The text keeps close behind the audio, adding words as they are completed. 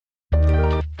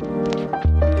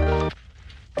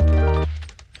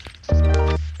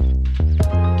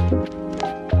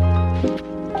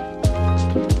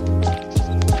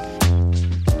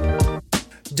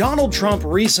Donald Trump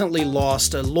recently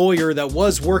lost a lawyer that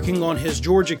was working on his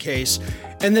Georgia case,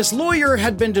 and this lawyer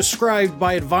had been described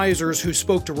by advisors who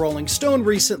spoke to Rolling Stone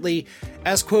recently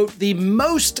as, quote, the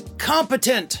most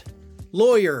competent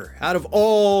lawyer out of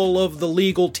all of the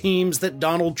legal teams that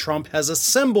Donald Trump has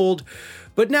assembled.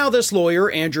 But now this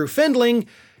lawyer, Drew Findling,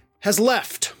 has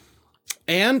left.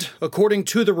 And, according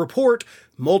to the report,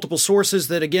 multiple sources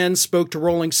that again spoke to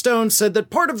Rolling Stone said that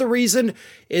part of the reason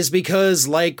is because,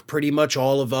 like pretty much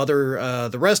all of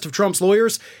the rest of Trump's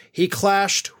lawyers, he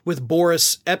clashed with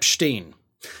Boris Epshteyn.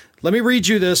 Let me read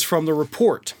you this from the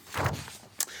report.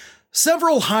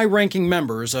 Several high-ranking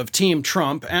members of Team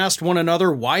Trump asked one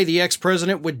another why the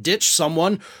ex-president would ditch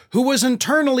someone who was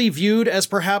internally viewed as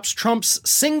perhaps Trump's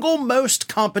single most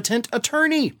competent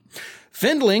attorney.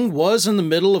 Findling was in the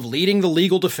middle of leading the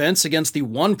legal defense against the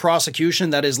one prosecution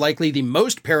that is likely the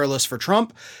most perilous for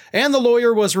Trump, and the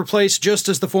lawyer was replaced just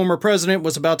as the former president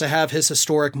was about to have his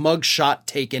historic mugshot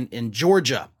taken in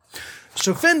Georgia.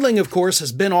 So Findling, of course,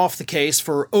 has been off the case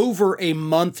for over a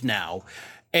month now.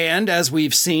 And as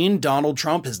we've seen, Donald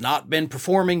Trump has not been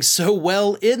performing so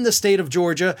well in the state of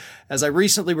Georgia. As I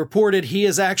recently reported, he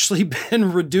has actually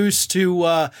been reduced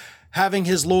to having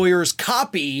his lawyers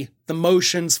copy the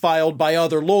motions filed by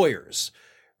other lawyers,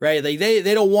 right?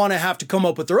 They don't want to have to come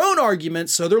up with their own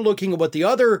arguments, so they're looking at what the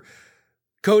other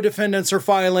co-defendants are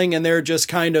filing, and they're just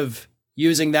kind of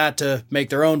using that to make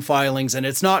their own filings, and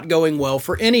it's not going well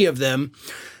for any of them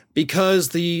because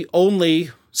the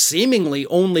seemingly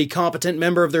only competent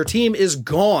member of their team is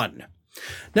gone.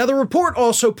 Now, the report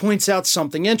also points out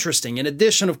something interesting. In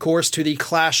addition, of course, to the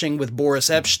clashing with Boris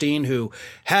Epshteyn, who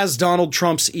has Donald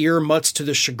Trump's ear much to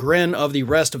the chagrin of the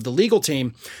rest of the legal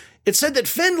team, it said that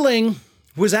Findling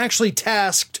was actually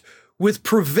tasked with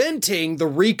preventing the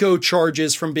RICO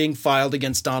charges from being filed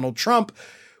against Donald Trump,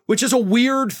 which is a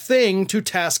weird thing to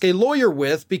task a lawyer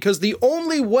with, because the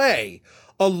only way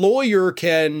a lawyer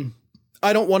can,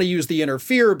 I don't want to use the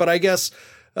interfere, but I guess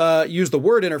use the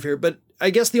word interfere, but I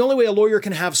guess the only way a lawyer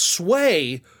can have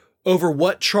sway over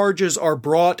what charges are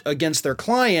brought against their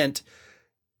client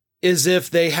is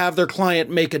if they have their client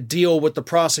make a deal with the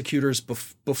prosecutors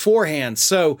beforehand.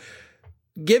 So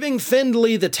giving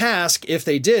Findling the task, if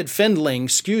they did give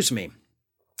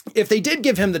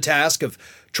him the task of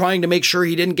trying to make sure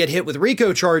he didn't get hit with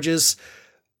RICO charges,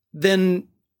 then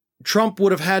Trump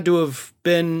would have had to have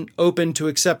been open to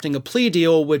accepting a plea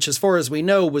deal, which, as far as we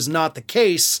know, was not the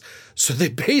case. So they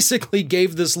basically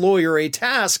gave this lawyer a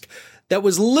task that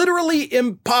was literally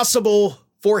impossible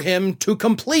for him to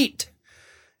complete,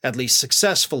 at least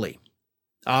successfully.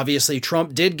 Obviously,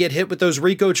 Trump did get hit with those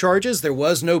RICO charges. There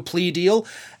was no plea deal,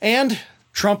 and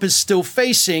Trump is still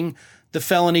facing the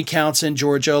felony counts in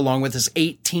Georgia, along with his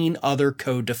 18 other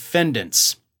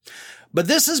co-defendants. But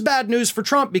this is bad news for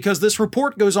Trump because this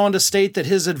report goes on to state that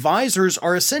his advisors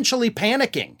are essentially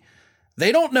panicking.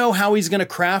 They don't know how he's going to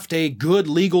craft a good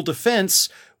legal defense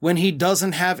when he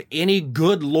doesn't have any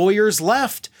good lawyers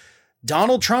left.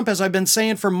 Donald Trump, as I've been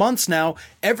saying for months now,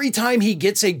 every time he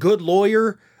gets a good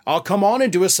lawyer, I'll come on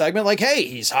and do a segment like, hey,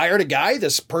 he's hired a guy.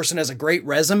 This person has a great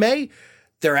resume.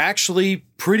 They're actually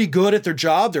pretty good at their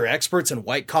job. They're experts in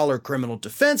white-collar criminal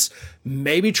defense.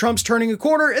 Maybe Trump's turning a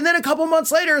corner. And then a couple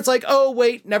months later, it's like, oh,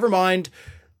 wait, never mind.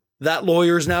 That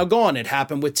lawyer's now gone. It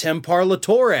happened with Tim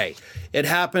Parlatore. It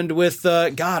happened with,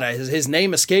 his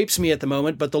name escapes me at the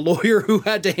moment, but the lawyer who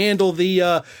had to handle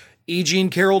the E. Jean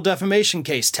Carroll defamation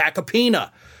case, Tacopina,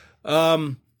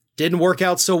 didn't work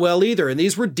out so well either. And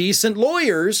these were decent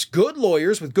lawyers, good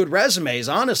lawyers with good resumes,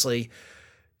 honestly,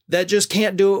 that just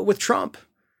can't do it with Trump.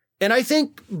 And I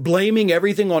think blaming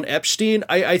everything on Epshteyn,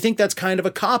 I think that's kind of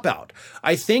a cop-out.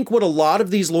 I think what a lot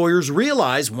of these lawyers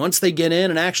realize once they get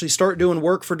in and actually start doing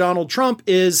work for Donald Trump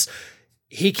is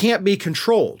he can't be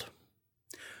controlled.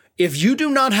 If you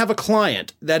do not have a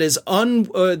client that is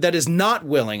not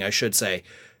willing, I should say,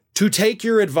 to take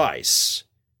your advice,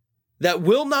 that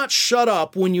will not shut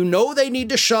up when you know they need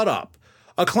to shut up,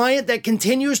 a client that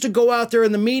continues to go out there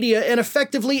in the media and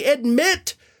effectively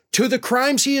admit to the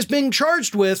crimes he is being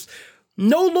charged with,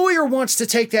 no lawyer wants to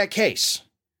take that case.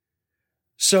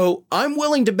 So I'm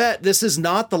willing to bet this is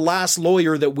not the last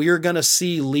lawyer that we're going to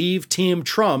see leave Team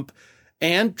Trump,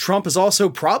 and Trump is also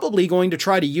probably going to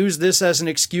try to use this as an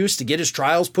excuse to get his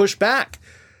trials pushed back.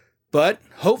 But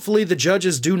hopefully the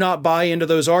judges do not buy into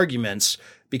those arguments,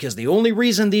 because the only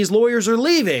reason these lawyers are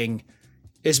leaving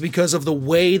is because of the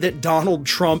way that Donald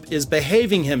Trump is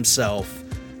behaving himself.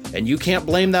 And you can't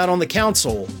blame that on the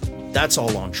council. That's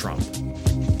all on Trump.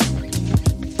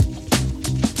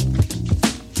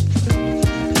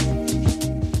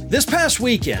 This past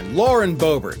weekend, Lauren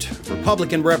Boebert,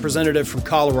 Republican representative from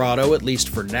Colorado, at least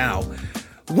for now,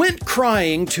 went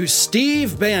crying to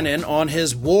Steve Bannon on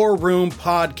his War Room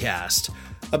podcast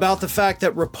about the fact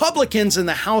that Republicans in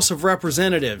the House of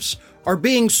Representatives are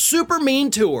being super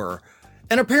mean to her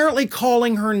and apparently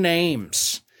calling her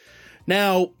names.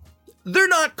 Now, they're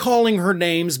not calling her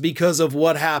names because of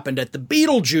what happened at the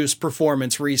Beetlejuice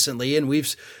performance recently, and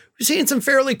we've seen some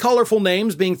fairly colorful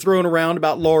names being thrown around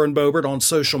about Lauren Boebert on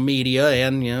social media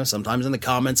and, sometimes in the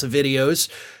comments of videos.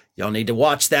 Y'all need to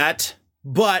watch that.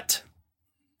 But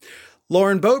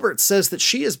Lauren Boebert says that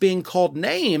she is being called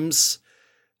names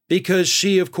because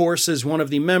she, of course, is one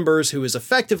of the members who is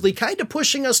effectively kind of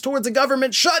pushing us towards a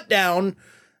government shutdown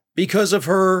because of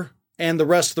her and the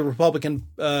rest of the Republican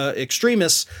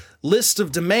extremists' list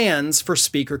of demands for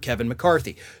Speaker Kevin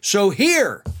McCarthy. So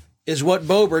here is what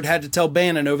Boebert had to tell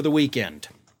Bannon over the weekend.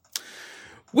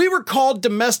 We were called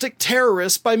domestic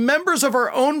terrorists by members of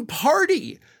our own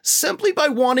party, simply by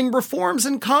wanting reforms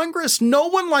in Congress. No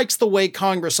one likes the way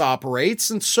Congress operates,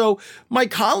 and so my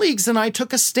colleagues and I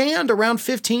took a stand, around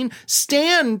 15,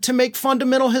 to make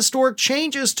fundamental historic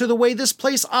changes to the way this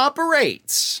place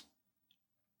operates.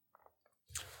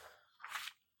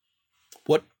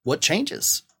 What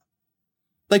changes?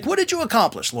 What did you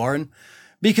accomplish, Lauren?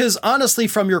 Because honestly,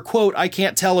 from your quote, I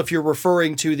can't tell if you're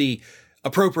referring to the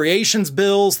appropriations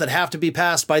bills that have to be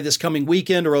passed by this coming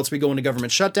weekend or else we go into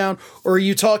government shutdown, or are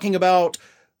you talking about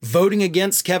voting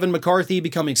against Kevin McCarthy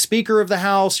becoming Speaker of the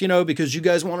House, because you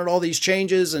guys wanted all these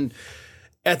changes? And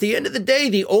at the end of the day,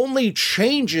 the only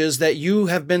changes that you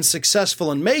have been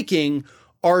successful in making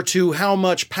are to how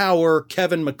much power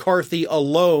Kevin McCarthy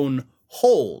alone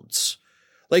holds.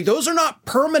 Those are not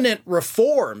permanent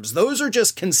reforms. Those are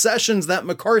just concessions that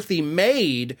McCarthy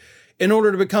made in order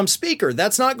to become Speaker.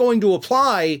 That's not going to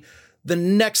apply the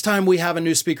next time we have a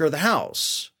new Speaker of the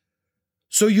House.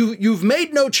 So you've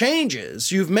made no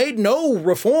changes. You've made no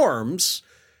reforms.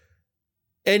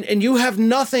 And you have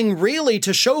nothing really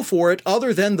to show for it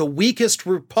other than the weakest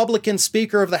Republican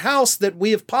Speaker of the House that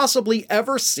we have possibly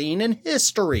ever seen in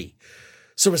history.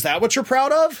 So is that what you're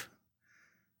proud of?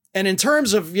 And in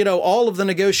terms of, all of the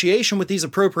negotiation with these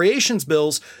appropriations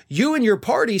bills, you and your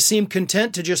party seem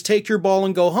content to just take your ball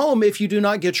and go home if you do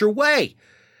not get your way.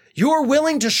 You are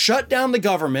willing to shut down the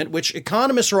government, which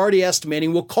economists are already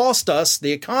estimating will cost us,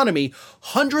 the economy,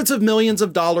 hundreds of millions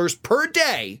of dollars per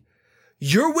day.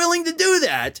 You're willing to do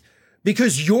that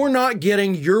because you're not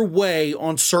getting your way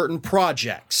on certain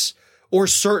projects or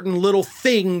certain little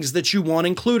things that you want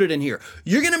included in here.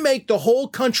 You're going to make the whole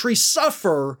country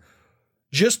suffer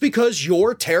just because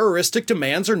your terroristic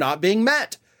demands are not being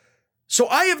met. So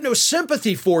I have no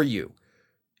sympathy for you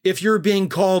if you're being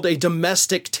called a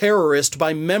domestic terrorist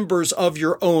by members of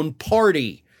your own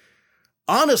party.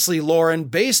 Honestly, Lauren,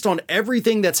 based on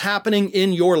everything that's happening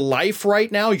in your life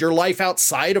right now, your life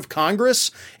outside of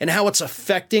Congress, and how it's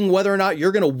affecting whether or not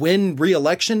you're going to win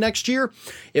re-election next year,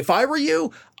 if I were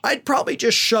you, I'd probably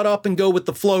just shut up and go with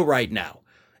the flow right now.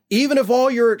 Even if all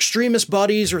your extremist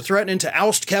buddies are threatening to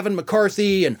oust Kevin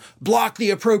McCarthy and block the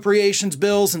appropriations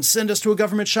bills and send us to a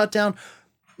government shutdown,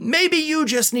 maybe you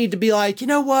just need to be like, you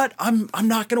know what? I'm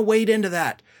not going to wade into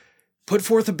that. Put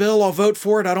forth a bill, I'll vote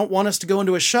for it. I don't want us to go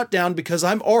into a shutdown because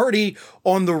I'm already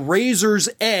on the razor's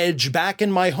edge back in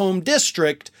my home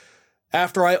district.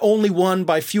 After I only won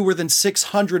by fewer than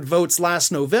 600 votes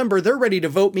last November, they're ready to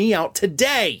vote me out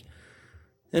today.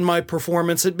 And my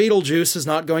performance at Beetlejuice is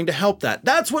not going to help that.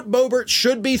 That's what Boebert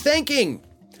should be thinking.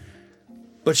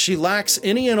 But she lacks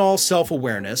any and all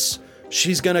self-awareness.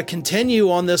 She's going to continue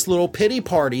on this little pity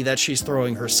party that she's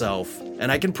throwing herself.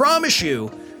 And I can promise you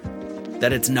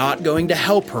that it's not going to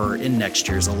help her in next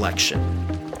year's election.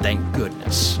 Thank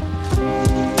goodness.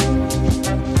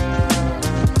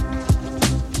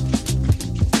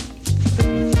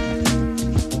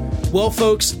 Well,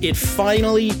 folks, it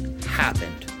finally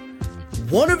happened.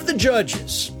 One of the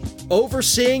judges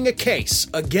overseeing a case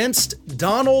against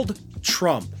Donald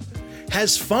Trump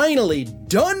has finally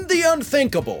done the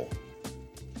unthinkable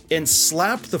and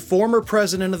slapped the former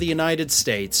president of the United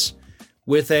States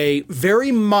with a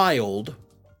very mild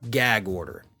gag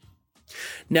order.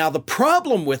 Now, the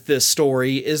problem with this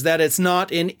story is that it's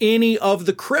not in any of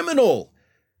the criminal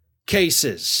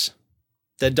cases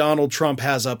that Donald Trump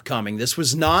has upcoming. This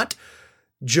was not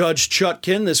Judge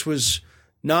Chutkin. This was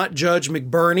not Judge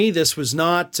McBurney. This was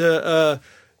not the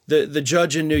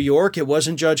judge in New York. It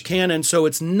wasn't Judge Cannon. So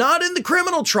it's not in the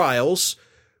criminal trials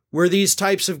where these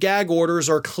types of gag orders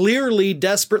are clearly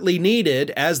desperately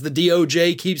needed, as the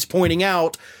DOJ keeps pointing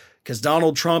out, because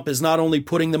Donald Trump is not only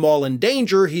putting them all in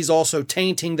danger, he's also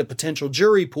tainting the potential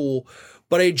jury pool.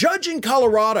 but a judge in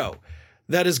Colorado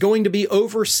that is going to be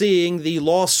overseeing the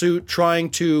lawsuit trying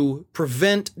to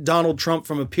prevent Donald Trump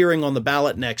from appearing on the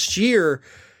ballot next year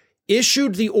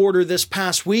issued the order this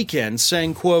past weekend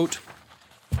saying, quote,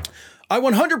 I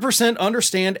 100%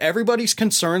 understand everybody's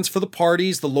concerns for the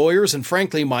parties, the lawyers, and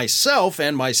frankly, myself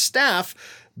and my staff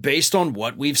based on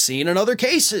what we've seen in other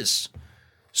cases.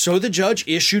 So the judge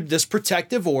issued this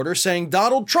protective order saying,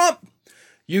 Donald Trump,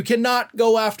 you cannot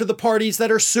go after the parties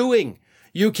that are suing.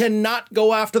 You cannot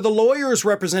go after the lawyers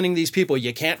representing these people.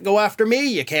 You can't go after me.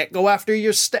 You can't go after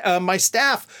my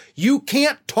staff. You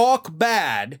can't talk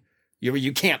bad.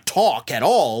 You can't talk at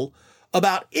all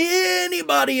about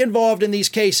anybody involved in these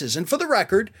cases. And for the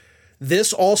record,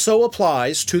 this also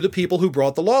applies to the people who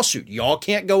brought the lawsuit. Y'all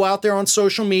can't go out there on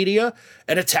social media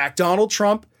and attack Donald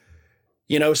Trump.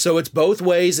 So it's both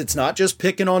ways. It's not just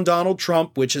picking on Donald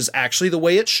Trump, which is actually the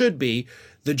way it should be.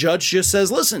 The judge just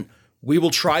says, listen, we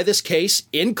will try this case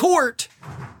in court,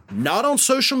 not on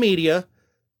social media,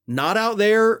 not out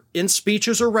there in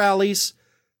speeches or rallies.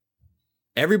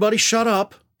 Everybody shut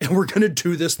up, and we're going to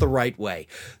do this the right way.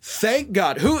 Thank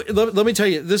God. Let me tell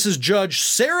you, this is Judge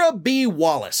Sarah B.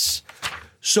 Wallace.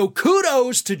 So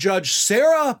kudos to Judge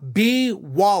Sarah B.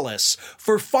 Wallace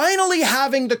for finally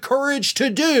having the courage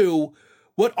to do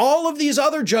what all of these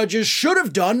other judges should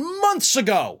have done months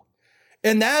ago.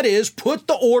 And that is put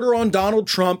the order on Donald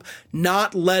Trump,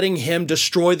 not letting him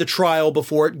destroy the trial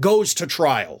before it goes to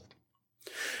trial.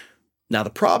 Now, the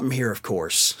problem here, of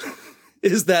course,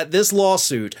 is that this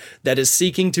lawsuit that is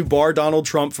seeking to bar Donald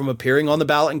Trump from appearing on the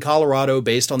ballot in Colorado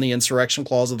based on the insurrection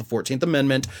clause of the 14th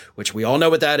Amendment, which we all know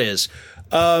what that is,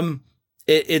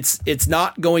 it's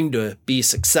not going to be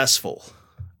successful.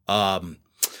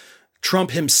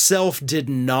 Trump himself did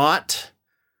not,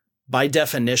 by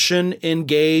definition,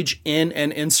 engage in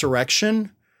an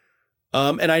insurrection.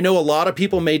 And I know a lot of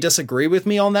people may disagree with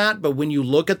me on that, but when you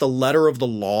look at the letter of the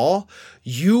law,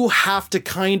 you have to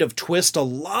kind of twist a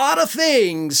lot of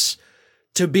things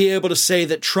to be able to say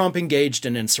that Trump engaged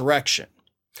in insurrection.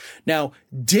 Now,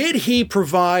 did he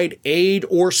provide aid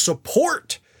or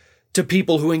support to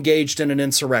people who engaged in an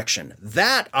insurrection?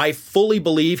 That I fully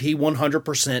believe he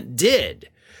 100% did.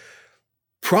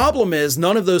 Problem is,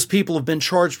 none of those people have been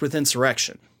charged with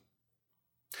insurrection.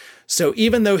 So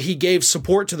even though he gave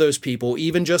support to those people,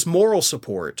 even just moral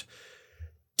support,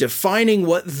 defining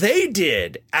what they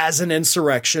did as an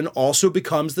insurrection also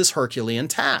becomes this Herculean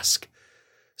task.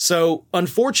 So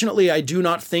unfortunately, I do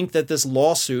not think that this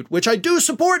lawsuit, which I do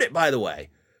support it, by the way,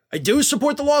 I do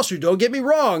support the lawsuit, don't get me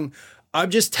wrong. I'm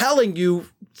just telling you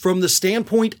from the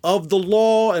standpoint of the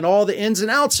law and all the ins and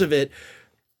outs of it,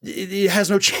 it has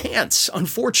no chance,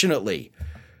 unfortunately.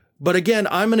 But again,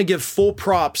 I'm going to give full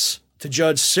props to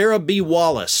Judge Sarah B.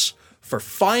 Wallace for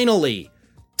finally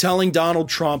telling Donald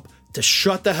Trump to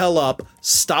shut the hell up,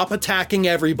 stop attacking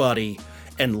everybody,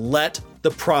 and let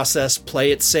the process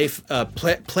play itself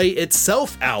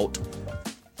out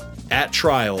at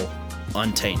trial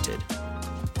untainted.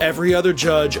 Every other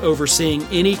judge overseeing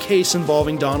any case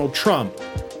involving Donald Trump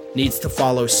needs to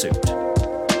follow suit.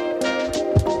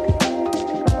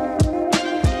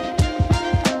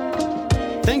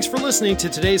 Thanks for listening to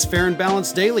today's Fair and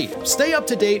Balanced Daily. Stay up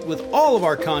to date with all of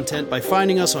our content by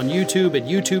finding us on YouTube at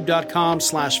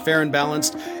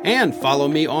youtube.com/fairandbalanced and follow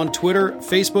me on Twitter,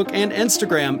 Facebook, and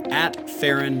Instagram at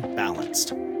Fair and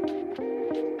Balanced.